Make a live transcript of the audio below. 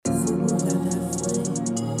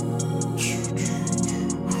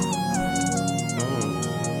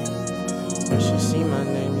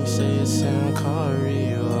say it's in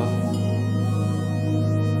KARI.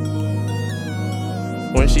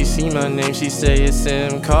 When she see my name, she say it's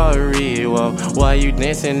in KARI. Whoa, why you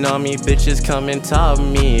dancing on me? Bitches come and top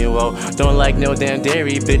me. Whoa, don't like no damn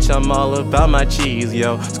dairy, bitch. I'm all about my cheese,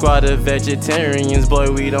 yo. Squad of vegetarians,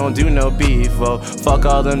 boy, we don't do no beef. Whoa, fuck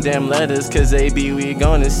all them damn letters, cause we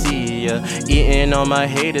gonna see ya. Eating on my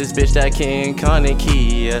haters, bitch, that King Kaneki.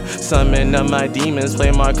 Yeah. Summon up my demons,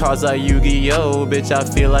 play my cards like Yu-Gi-Oh. Bitch, I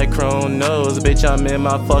feel like Kronos, bitch, I'm in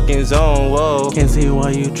my fucking zone. Whoa, can't see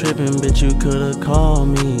why you tripping, bitch, you could've called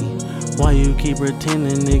me. Why you keep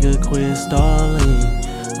pretending, nigga, quit stalling?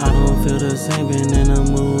 I don't feel the same, been in the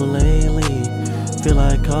mood lately. Feel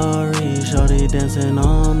like KARI, shorty dancing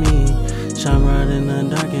on me. Shine bright in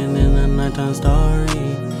the dark and in the nighttime starry.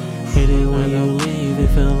 Hate it when you leave, it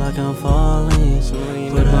feel like I'm falling.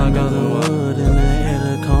 Put another wood in the air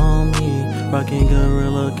to calm me. Rocking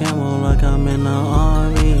gorilla camo like I'm in the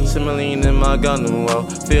army. Similarly in my Gundam, whoa.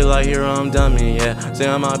 Feel like here I'm dummy, yeah. Say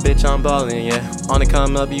I'm my bitch, I'm ballin', yeah. On the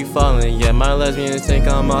come up, you fallin', yeah. My lesbians think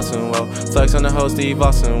I'm awesome, whoa. Flex on the host, Steve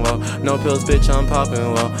Austin, whoa. No pills, bitch, I'm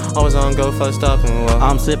poppin', whoa. Always on go, fuck stoppin', whoa.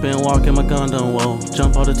 I'm sippin', walking my Gundam, whoa.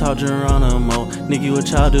 Jump off the top, Geronimo. Nigga, you a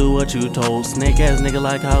child, do what you told. Snake ass nigga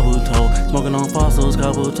like Kabuto. Smoking on fossils,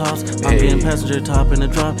 couple tops. I'm being passenger top in the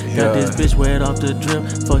drop. Got this bitch wet off the drip.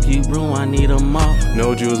 Fuck you, broom, I need a mop.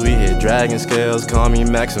 No jewels, we hit dragon scales. Call me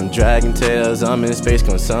Max from Dragon Tales. I'm in space,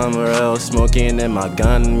 going somewhere else. Smoking in my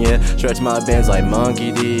gun, yeah. Stretch my bands like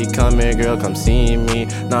Monkey D. Come here, girl, come see me.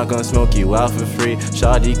 Not gonna smoke you out for free.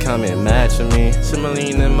 Shawty, come and match with me.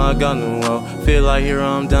 Similarly in my gun, whoa. Feel like here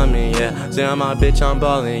I'm dummy, yeah. Say I'm my bitch, I'm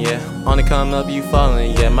ballin', yeah. On the come up, you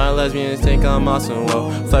fallin', yeah. My lesbians think I'm awesome, whoa.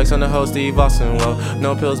 Flex on the host, Steve Austin, whoa.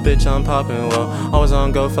 No pills, bitch, I'm poppin', whoa. Always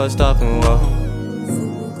on go, fuck stoppin', whoa.